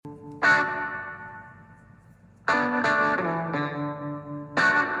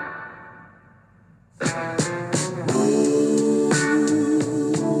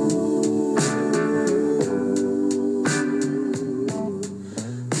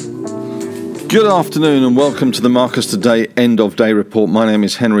Good afternoon and welcome to the Marcus Today End of Day Report. My name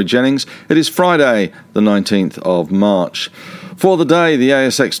is Henry Jennings. It is Friday, the 19th of March. For the day, the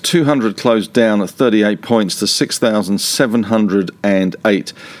ASX 200 closed down at 38 points to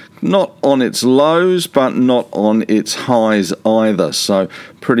 6,708. Not on its lows, but not on its highs either. So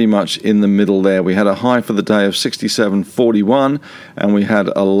pretty much in the middle there. We had a high for the day of 67.41 and we had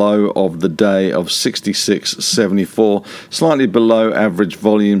a low of the day of 66.74. Slightly below average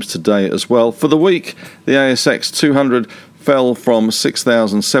volumes today as well. For the week, the ASX 200 fell from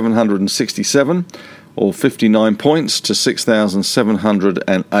 6,767 or 59 points to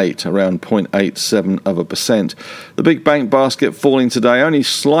 6,708, around 0.87%. The big bank basket falling today only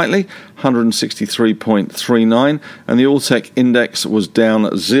slightly, 163.39, and the All-Tech index was down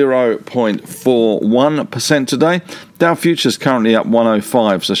 0.41% today. Dow futures currently up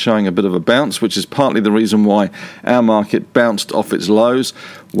 105, so showing a bit of a bounce, which is partly the reason why our market bounced off its lows,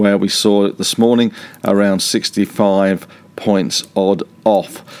 where we saw it this morning around 65 points odd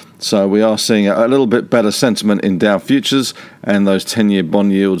off. So we are seeing a little bit better sentiment in Dow futures, and those 10-year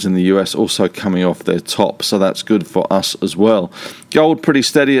bond yields in the US also coming off their top, so that's good for us as well. Gold pretty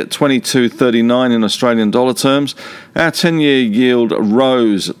steady at 22.39 in Australian dollar terms. Our 10-year yield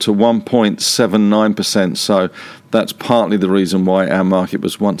rose to 1.79%, so that's partly the reason why our market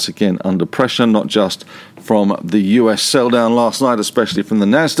was once again under pressure, not just from the US sell down last night, especially from the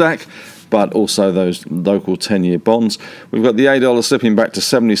Nasdaq, but also those local 10-year bonds. We've got the $8 slipping back to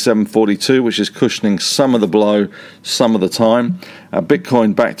 77.42, which is cushioning some of the blow, some of the time.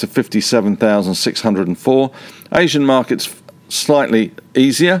 Bitcoin back to 57,604. Asian markets slightly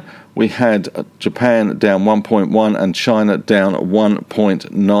easier. We had Japan down 1.1 and China down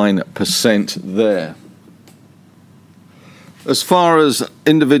 1.9% there. As far as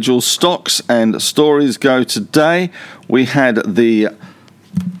individual stocks and stories go today, we had the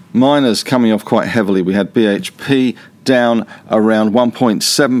miners coming off quite heavily. We had BHP down around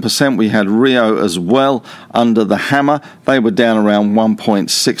 1.7%. We had Rio as well under the hammer. They were down around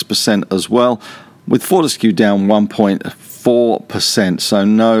 1.6% as well, with Fortescue down 1.4%. So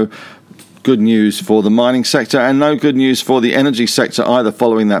no good news for the mining sector and no good news for the energy sector either,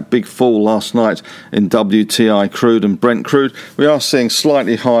 following that big fall last night in WTI crude and Brent crude. We are seeing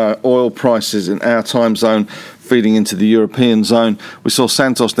slightly higher oil prices in our time zone feeding into the European zone. We saw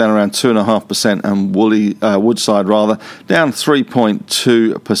Santos down around 2.5% and Woodside down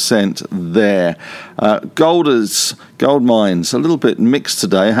 3.2% there. Gold mines, a little bit mixed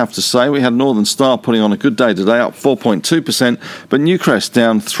today, I have to say. We had Northern Star putting on a good day today, up 4.2%, but Newcrest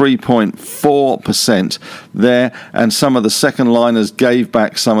down 3.4% there, and some of the second liners gave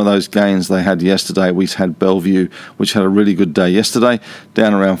back some of those gains they had yesterday. We had Bellevue, which had a really good day yesterday,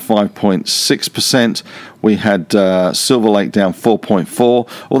 down around 5.6%. We had Silver Lake down 4.4%,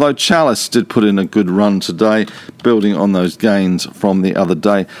 although Chalice did put in a good run today, building on those gains from the other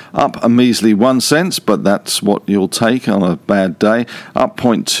day. Up a measly 1 cent, but that's what you'll take on a bad day. Up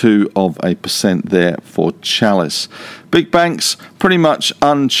 0.2% there for Chalice. Big banks pretty much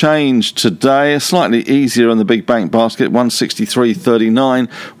unchanged today, slightly easier in the big bank basket, 163.39.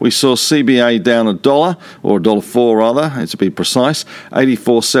 We saw CBA down $1, or $1.04 rather, to be precise,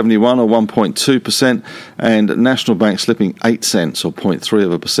 84.71 or 1.2%, and National Bank slipping 8 cents or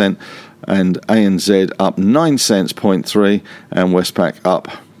 0.3%, and ANZ up 9 cents, 0.3%, and Westpac up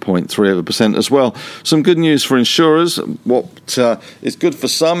 0.3% as well. Some good news for insurers. What is good for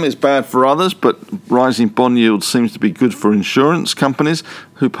some is bad for others, but rising bond yields seems to be good for insurance companies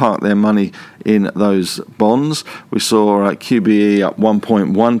who park their money in those bonds. We saw QBE up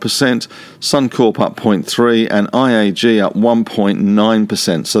 1.1%, Suncorp up 0.3%, and IAG up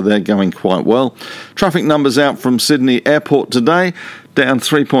 1.9%, so they're going quite well. Traffic numbers out from Sydney Airport today, down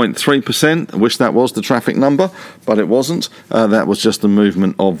 3.3%. I wish that was the traffic number, but it wasn't. That was just the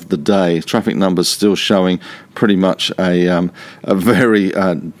movement of the day. Traffic numbers still showing pretty much a very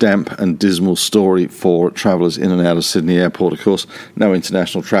damp and dismal story for travellers in and out of Sydney Airport. Of course, no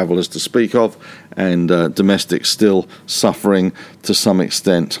international travellers to speak of, and domestic still suffering to some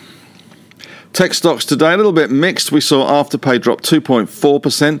extent. Tech stocks today, a little bit mixed. We saw Afterpay drop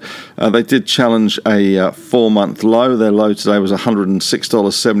 2.4%. They did challenge a 4-month low. Their low today was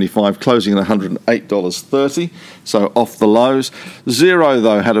 $106.75, closing at $108.30, so off the lows. Xero,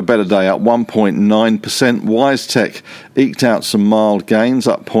 though, had a better day, up 1.9%. WiseTech eked out some mild gains,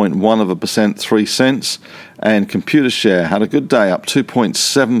 up 0.1%, 3 cents. And Computershare had a good day, up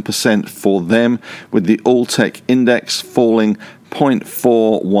 2.7% for them, with the All-Tech Index falling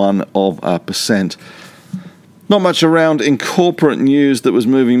 0.41%. Not much around in corporate news that was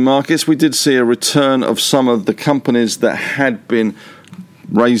moving markets. We did see a return of some of the companies that had been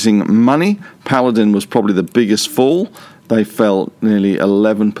raising money. Paladin was probably the biggest fall. They fell nearly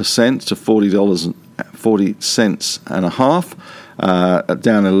 11% to $40.40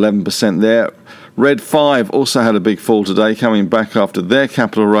 down 11% there. Red 5 also had a big fall today, coming back after their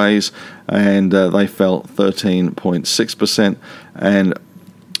capital raise, and they fell 13.6%. And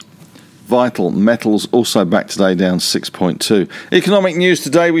Vital Metals also back today, down 6.2%. Economic news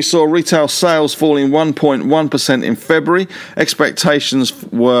today, we saw retail sales falling 1.1% in February. Expectations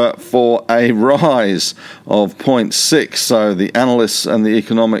were for a rise of 0.6%, so the analysts and the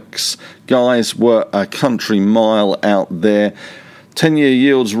economics guys were a country mile out there. 10-year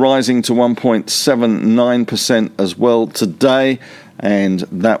yields rising to 1.79% as well today, and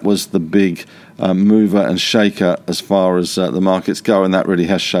that was the big mover and shaker as far as the markets go, and that really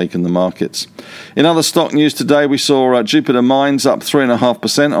has shaken the markets. In other stock news today, we saw Jupiter Mines up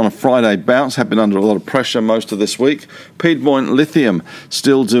 3.5% on a Friday bounce, had been under a lot of pressure most of this week. Piedmont Lithium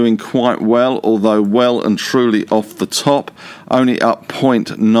still doing quite well, although well and truly off the top, only up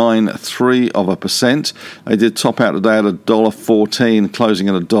 0.93%. They did top out today at $1.14, closing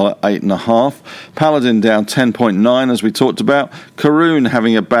at $1.08.5. Paladin down 10.9%, as we talked about. Karoon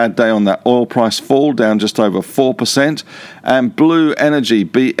having a bad day on that oil price fall, down just over 4%. And Blue Energy,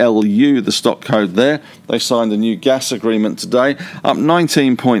 BLU, the stock code there, they signed a new gas agreement today, up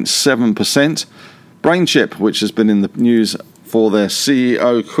 19.7%. BrainChip, which has been in the news for their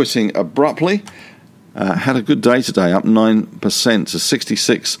CEO quitting abruptly, had a good day today, up 9% to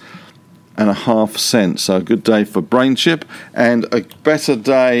 66.5 cents. So a good day for BrainChip, and a better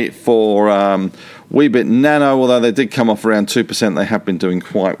day for Weebit Nano, although they did come off around 2%. They have been doing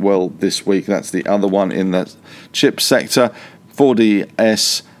quite well this week. That's the other one in that chip sector.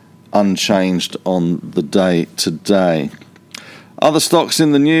 4DS unchanged on the day today. Other stocks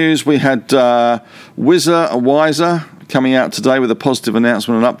in the news, we had Wiser coming out today with a positive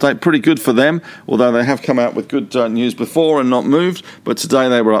announcement and update. Pretty good for them, although they have come out with good news before and not moved. But today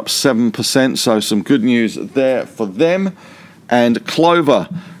they were up 7%, so some good news there for them. And Clover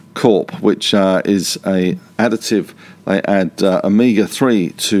Corp, which is a additive, they add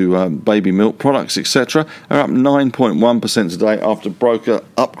omega-3 to baby milk products, etc., are up 9.1% today after broker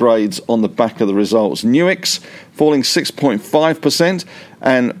upgrades on the back of the results. Nuix falling 6.5%,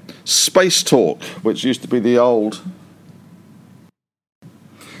 and Space Talk, which used to be the old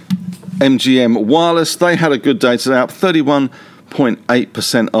MGM Wireless, they had a good day today, up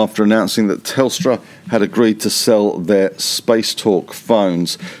 31.8% after announcing that Telstra had agreed to sell their Space Talk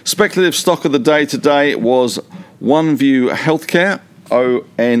phones. Speculative stock of the day today was OneView Healthcare.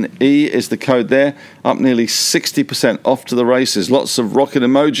 ONE is the code there, up nearly 60% off to the races. Lots of rocket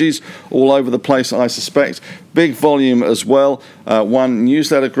emojis all over the place, I suspect. Big volume as well. One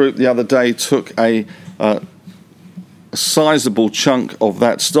newsletter group the other day took a sizable chunk of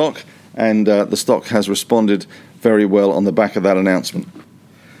that stock, and the stock has responded very well on the back of that announcement.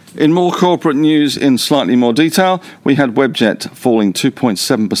 In more corporate news in slightly more detail, we had Webjet falling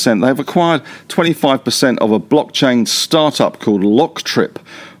 2.7%. They've acquired 25% of a blockchain startup called Locktrip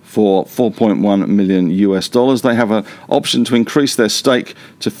for $4.1 million. They have an option to increase their stake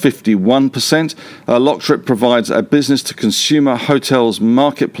to 51%. Locktrip provides a business-to-consumer hotels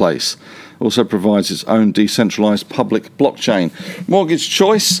marketplace. Also provides its own decentralized public blockchain. Mortgage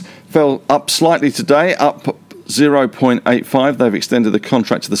Choice fell up slightly today, up 0.85. They've extended the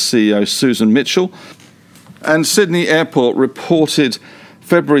contract to the CEO, Susan Mitchell. And Sydney Airport reported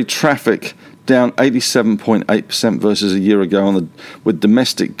February traffic down 87.8% versus a year ago, with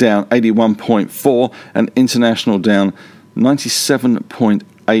domestic down 81.4% and international down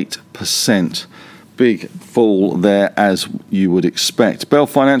 97.8%. Big fall there, as you would expect. Bell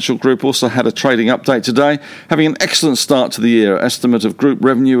Financial Group also had a trading update today, having an excellent start to the year. Estimate of group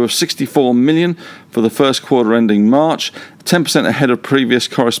revenue of $64 million for the first quarter ending March, 10% ahead of previous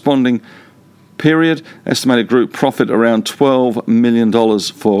corresponding period. Estimated group profit around $12 million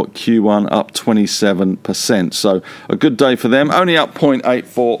for Q1, up 27%. So a good day for them. Only up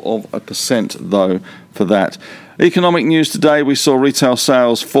 0.84% though for that. Economic news today, we saw retail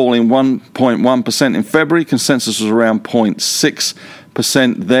sales falling 1.1% in February. Consensus was around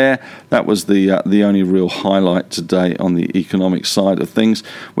 0.6% there. That was the only real highlight today on the economic side of things.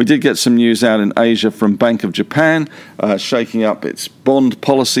 We did get some news out in Asia from Bank of Japan, shaking up its bond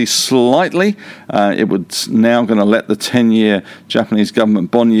policy slightly. It would now going to let the 10-year Japanese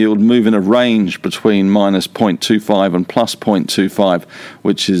government bond yield move in a range between minus 0.25 and plus 0.25,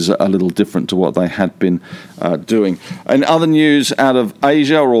 which is a little different to what they had been doing. In other news out of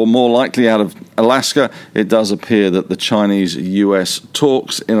Asia, or more likely out of Alaska, it does appear that the Chinese-US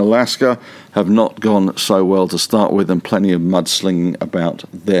talks in Alaska have not gone so well to start with, and plenty of mudslinging about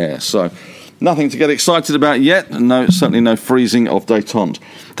there. So nothing to get excited about yet, and certainly no freezing of détente.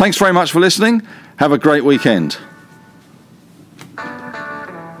 Thanks very much for listening. Have a great weekend.